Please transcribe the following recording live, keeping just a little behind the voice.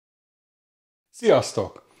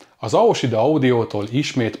Sziasztok! Az Aoshida Audiótól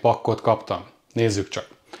ismét pakkot kaptam. Nézzük csak.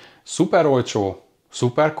 Szuper olcsó,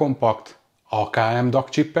 szuper kompakt, AKM DAC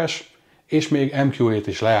csippes, és még MQA-t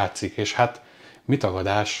is lejátszik, és hát mi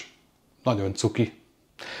tagadás? Nagyon cuki.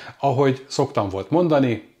 Ahogy szoktam volt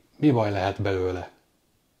mondani, mi baj lehet belőle?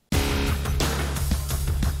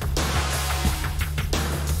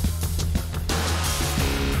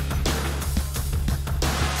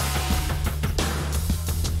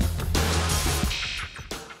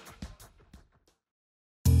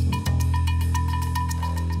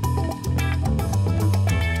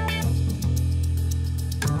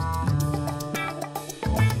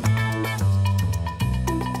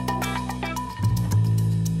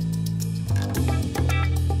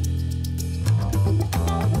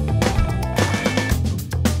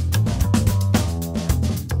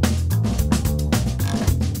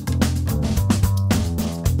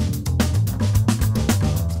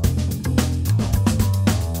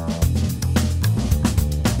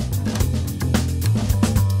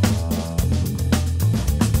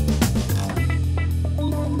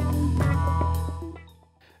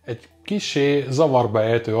 Egy kissé zavarba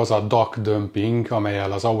ejtő az a DAC dömping,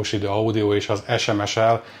 amellyel az Aoshida Audio és az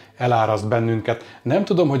SMSL eláraszt bennünket. Nem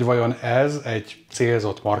tudom, hogy vajon ez egy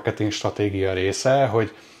célzott marketing stratégia része,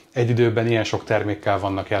 hogy egy időben ilyen sok termékkel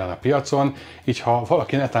vannak jelen a piacon, így ha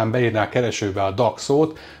valaki netán beírná a keresőbe a DAC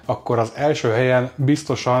szót, akkor az első helyen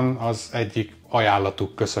biztosan az egyik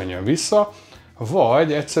ajánlatuk köszönjön vissza,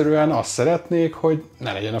 vagy egyszerűen azt szeretnék, hogy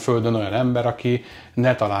ne legyen a Földön olyan ember, aki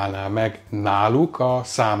ne találná meg náluk a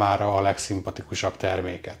számára a legszimpatikusabb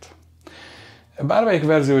terméket. Bármelyik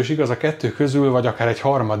verzió is igaz a kettő közül, vagy akár egy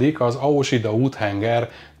harmadik, az Aoshida úthenger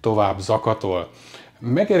tovább zakatol.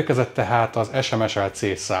 Megérkezett tehát az SMSL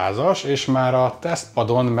C100-as, és már a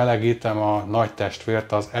tesztpadon melegítem a nagy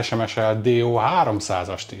testvért, az SMSL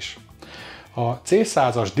DO300-ast is. A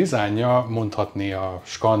C100-as dizájnja mondhatni a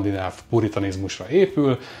skandináv puritanizmusra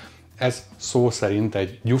épül, ez szó szerint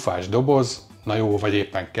egy gyufás doboz, na jó, vagy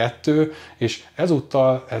éppen kettő, és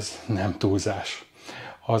ezúttal ez nem túlzás.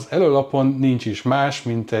 Az előlapon nincs is más,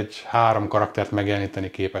 mint egy 3 karaktert megjeleníteni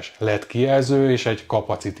képes LED kijelző és egy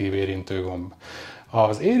kapacitív érintőgomb.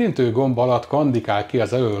 Az érintőgomb alatt kandikál ki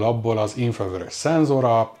az előlapból az infravörös szenzor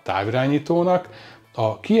a távirányítónak,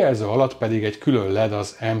 a kijelző alatt pedig egy külön LED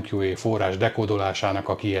az MQA forrás dekódolásának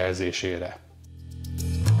a kijelzésére.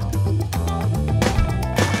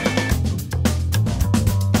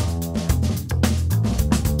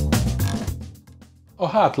 A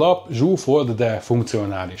hátlap zsúfolt, de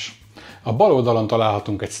funkcionális. A bal oldalon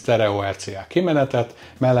találhatunk egy sztereó RCA kimenetet,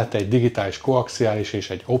 mellette egy digitális koaxiális és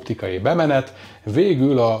egy optikai bemenet,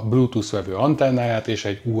 végül a Bluetooth vevő antennáját és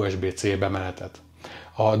egy USB-C bemenetet.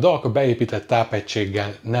 A DAC beépített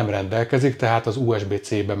tápegységgel nem rendelkezik, tehát az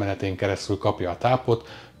USB-C bemenetén keresztül kapja a tápot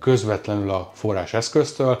közvetlenül a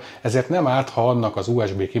forráseszköztől, ezért nem árt, ha annak az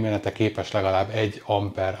USB kimenete képes legalább 1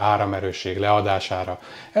 amper áramerősség leadására.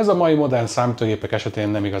 Ez a mai modern számítógépek esetén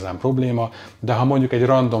nem igazán probléma, de ha mondjuk egy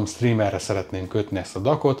random streamerre szeretnénk kötni ezt a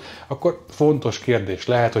DAC-ot, akkor fontos kérdés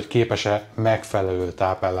lehet, hogy képes-e megfelelő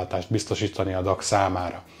tápellátást biztosítani a DAC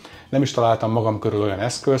számára. Nem is találtam magam körül olyan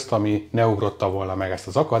eszközt, ami ne ugrotta volna meg ezt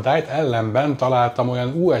az akadályt, ellenben találtam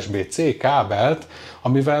olyan USB-C kábelt,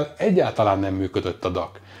 amivel egyáltalán nem működött a DAC.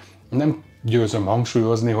 Nem győzöm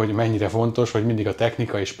hangsúlyozni, hogy mennyire fontos, hogy mindig a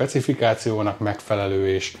technikai specifikációnak megfelelő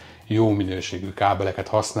és jó minőségű kábeleket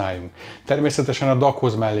használjunk. Természetesen a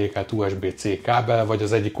DAC-hoz mellékelt USB-C kábel, vagy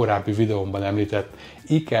az egyik korábbi videómban említett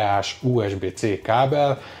IKEA-s USB-C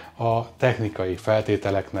kábel a technikai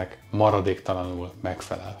feltételeknek maradéktalanul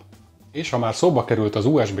megfelel. És ha már szóba került az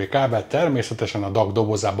USB kábel, természetesen a DAC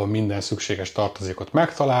dobozában minden szükséges tartozékot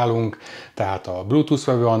megtalálunk, tehát a Bluetooth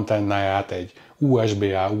vevő antennáját, egy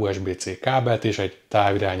USB-A, USB-C kábelt és egy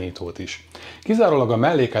távirányítót is. Kizárólag a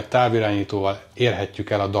mellékelt távirányítóval érhetjük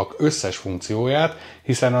el a DAC összes funkcióját,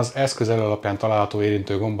 hiszen az eszköz alapján található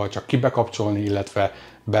érintőgombbal csak kibekapcsolni, illetve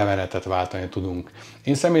bemenetet váltani tudunk.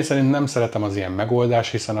 Én személy szerint nem szeretem az ilyen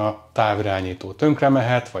megoldást, hiszen a távirányító tönkre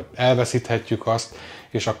mehet, vagy elveszíthetjük azt,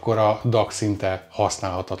 és akkor a DAC szinte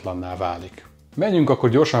használhatatlanná válik. Menjünk akkor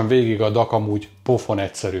gyorsan végig a DAC amúgy pofon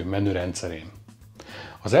egyszerű menürendszerén.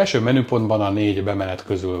 Az első menüpontban a 4 bemenet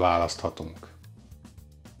közül választhatunk.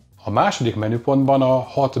 A második menüpontban a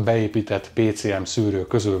 6 beépített PCM szűrő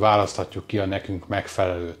közül választhatjuk ki a nekünk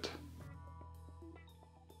megfelelőt.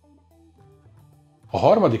 A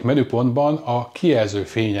harmadik menüpontban a kijelző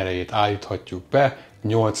fényerejét állíthatjuk be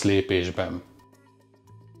 8 lépésben.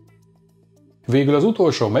 Végül az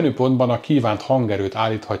utolsó menüpontban a kívánt hangerőt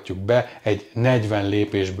állíthatjuk be egy 40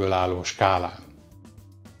 lépésből álló skálán.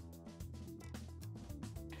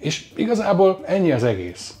 És igazából ennyi az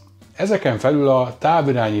egész. Ezeken felül a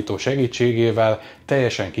távirányító segítségével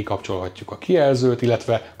teljesen kikapcsolhatjuk a kijelzőt,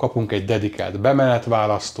 illetve kapunk egy dedikált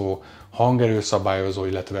bemenetválasztó, hangerőszabályozó,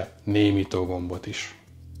 illetve némító gombot is.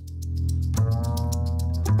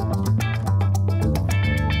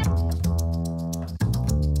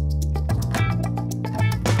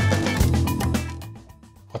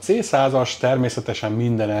 A C100-as természetesen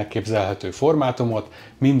minden elképzelhető formátumot,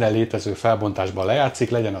 minden létező felbontásban lejátszik,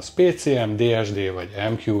 legyen az PCM, DSD vagy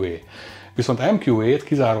MQA. Viszont MQA-t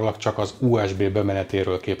kizárólag csak az USB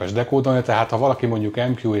bemenetéről képes dekódolni, tehát ha valaki mondjuk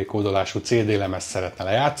MQA kódolású CD lemezt szeretne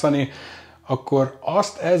lejátszani, akkor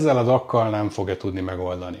azt ezzel a DAC-kal nem fogja tudni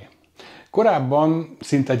megoldani. Korábban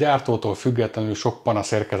szinte gyártótól függetlenül sok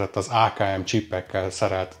panasz érkezett az AKM chipekkel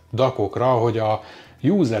szerelt DAC-okra, hogy a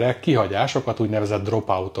userek kihagyásokat, úgynevezett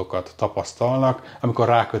dropoutokat tapasztalnak, amikor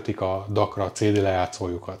rákötik a DAC-ra a CD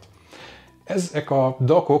lejátszójukat. Ezek a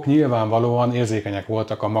DAC-ok nyilvánvalóan érzékenyek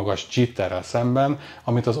voltak a magas jitterrel szemben,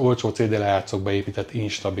 amit az olcsó CD lejátszók beépített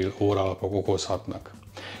instabil óralapok okozhatnak.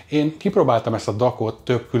 Én kipróbáltam ezt a DAC-ot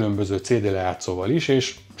több különböző CD lejátszóval is,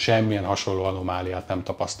 és semmilyen hasonló anomáliát nem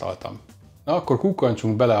tapasztaltam. Na akkor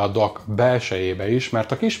kukkantsunk bele a DAC belsejébe is,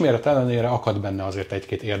 mert a kisméret ellenére akad benne azért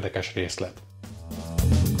egy-két érdekes részlet.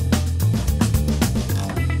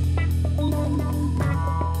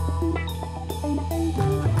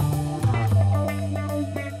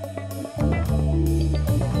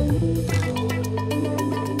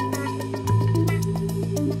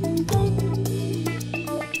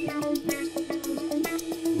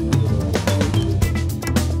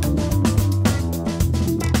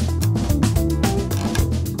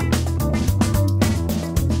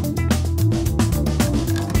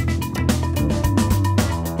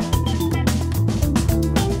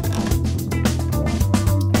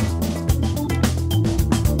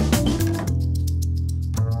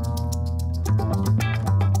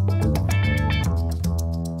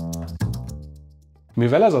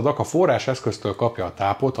 Mivel ez a DAC a forráseszköztől kapja a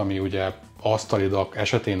tápot, ami ugye asztali DAC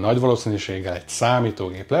esetén nagy valószínűséggel egy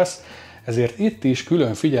számítógép lesz, ezért itt is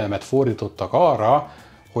külön figyelmet fordítottak arra,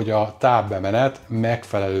 hogy a tápbemenet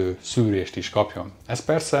megfelelő szűrést is kapjon. Ez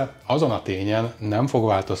persze azon a tényen nem fog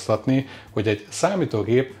változtatni, hogy egy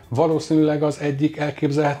számítógép valószínűleg az egyik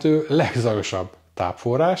elképzelhető legzajosabb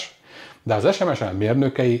tápforrás, de az SMSL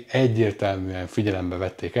mérnökei egyértelműen figyelembe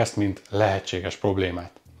vették ezt, mint lehetséges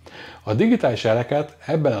problémát. A digitális jeleket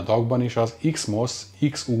ebben a DAC-ban is az XMOS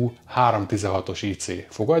XU316-os IC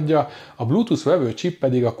fogadja, a Bluetooth vevő chip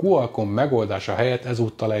pedig a Qualcomm megoldása helyett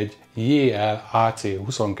ezúttal egy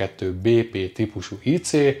JL-AC22BP típusú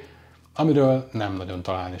IC, amiről nem nagyon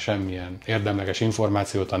találni semmilyen érdemleges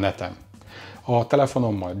információt a neten. A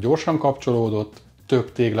telefonommal gyorsan kapcsolódott,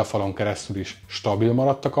 több téglafalon keresztül is stabil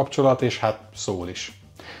maradt a kapcsolat, és hát szól is.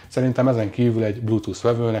 Szerintem ezen kívül egy Bluetooth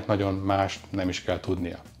vevőnek nagyon mást nem is kell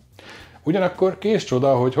tudnia. Ugyanakkor kés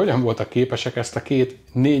csoda, hogy hogyan voltak képesek ezt a két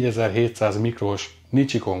 4700 mikros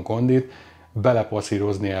Nichicon kondit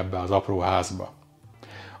belepasszírozni ebbe az apró házba.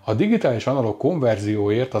 A digitális analóg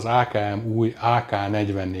konverzióért az AKM új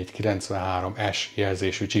AK4493S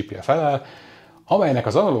jelzésű chipje felel, amelynek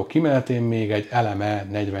az analóg kimenetén még egy eleme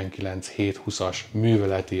 49720-as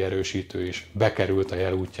műveleti erősítő is bekerült a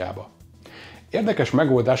jel útjába. Érdekes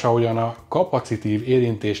megoldás, ahogyan a kapacitív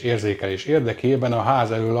érintés érzékelés érdekében a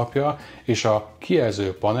ház előlapja és a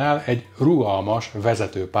kijelző panel egy rugalmas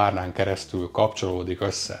vezetőpárnán keresztül kapcsolódik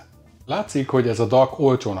össze. Látszik, hogy ez a DAC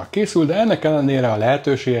olcsónak készül, de ennek ellenére a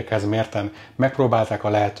lehetőségekhez mérten megpróbálták a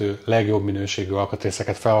lehető legjobb minőségű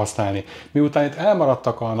alkatrészeket felhasználni. Miután itt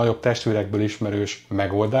elmaradtak a nagyobb testvérekből ismerős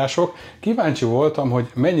megoldások, kíváncsi voltam, hogy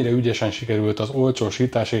mennyire ügyesen sikerült az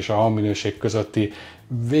olcsósítás és a hangminőség közötti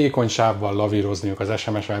vékony sávval lavírozniuk az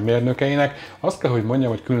SMSL mérnökeinek. Azt kell, hogy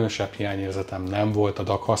mondjam, hogy különösebb hiányérzetem nem volt a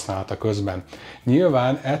DAC használata közben.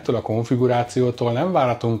 Nyilván ettől a konfigurációtól nem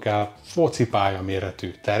várhatunk el focipálya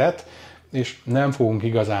méretű teret, és nem fogunk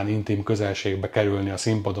igazán intim közelségbe kerülni a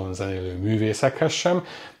színpadon zenélő művészekhez sem,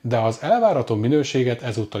 de az elvárható minőséget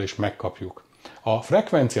ezúttal is megkapjuk. A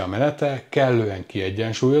frekvencia menete kellően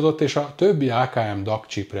kiegyensúlyozott, és a többi AKM DAC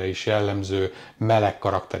chipre is jellemző meleg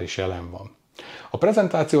karakter is jelen van. A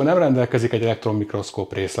prezentáció nem rendelkezik egy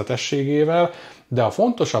elektronmikroszkóp részletességével, de a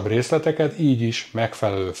fontosabb részleteket így is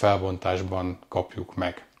megfelelő felbontásban kapjuk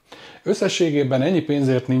meg. Összességében ennyi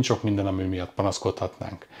pénzért nincs sok minden, ami miatt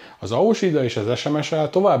panaszkodhatnánk. Az Aoshida és az SMSL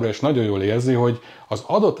továbbra is nagyon jól érzi, hogy az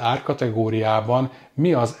adott árkategóriában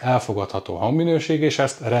mi az elfogadható hangminőség, és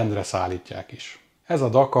ezt rendre szállítják is. Ez a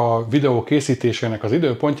DAC a videó készítésének az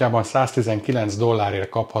időpontjában $119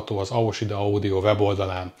 kapható az Aoshida Audio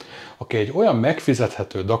weboldalán. Aki egy olyan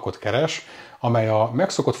megfizethető DAC-ot keres, amely a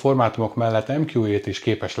megszokott formátumok mellett MQA-t is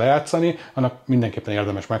képes lejátszani, annak mindenképpen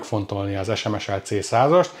érdemes megfontolni az SMSL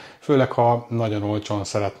C100-ast, főleg ha nagyon olcsón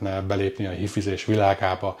szeretne belépni a hifizés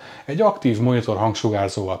világába. Egy aktív monitor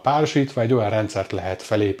hangsugárzóval párosítva egy olyan rendszert lehet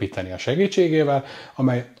felépíteni a segítségével,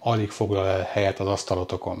 amely alig foglal el helyet az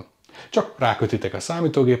asztalotokon. Csak rákötitek a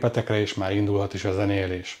számítógépetekre, és már indulhat is a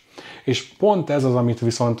zenélés. És pont ez az, amit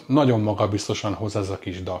viszont nagyon magabiztosan hoz ez a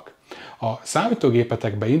kis DAC. A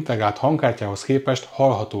számítógépetekbe integrált hangkártyához képest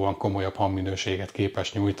hallhatóan komolyabb hangminőséget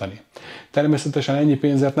képes nyújtani. Természetesen ennyi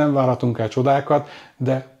pénzért nem várhatunk el csodákat,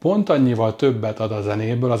 de pont annyival többet ad a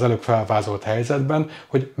zenéből az előbb felvázolt helyzetben,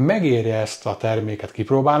 hogy megérje ezt a terméket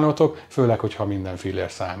kipróbálnotok, főleg, hogyha minden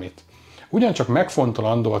fillér számít. Ugyancsak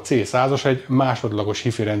megfontolandó a C100-as egy másodlagos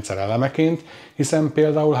hifi rendszer elemeként, hiszen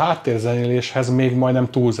például háttérzenéléshez még majdnem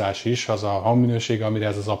túlzás is az a hangminőség, amire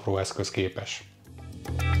ez az apró eszköz képes.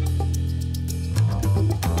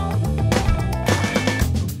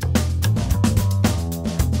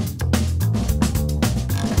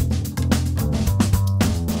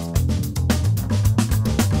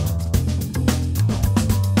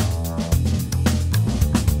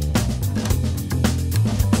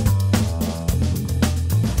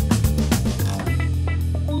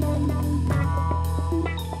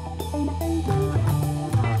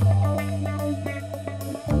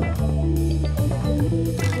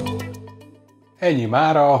 Ennyi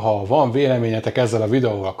mára, ha van véleményetek ezzel a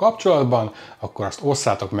videóval kapcsolatban, akkor azt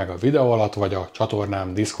osszátok meg a videó alatt vagy a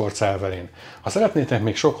csatornám Discord szerverén. Ha szeretnétek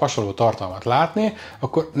még sok hasonló tartalmat látni,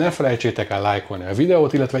 akkor ne felejtsétek el lájkolni a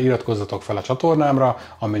videót, illetve iratkozzatok fel a csatornámra,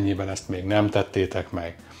 amennyiben ezt még nem tettétek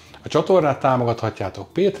meg. A csatornát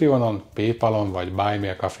támogathatjátok Patreonon, Paypalon vagy Buy Me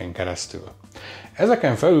a Coffee-n keresztül.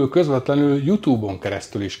 Ezeken felül közvetlenül YouTube-on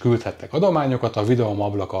keresztül is küldhettek adományokat a videóm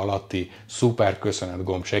ablaka alatti Szuper köszönet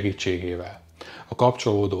gomb segítségével. A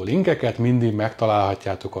kapcsolódó linkeket mindig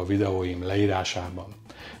megtalálhatjátok a videóim leírásában.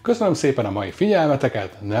 Köszönöm szépen a mai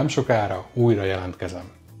figyelmeteket, nem sokára újra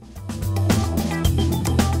jelentkezem.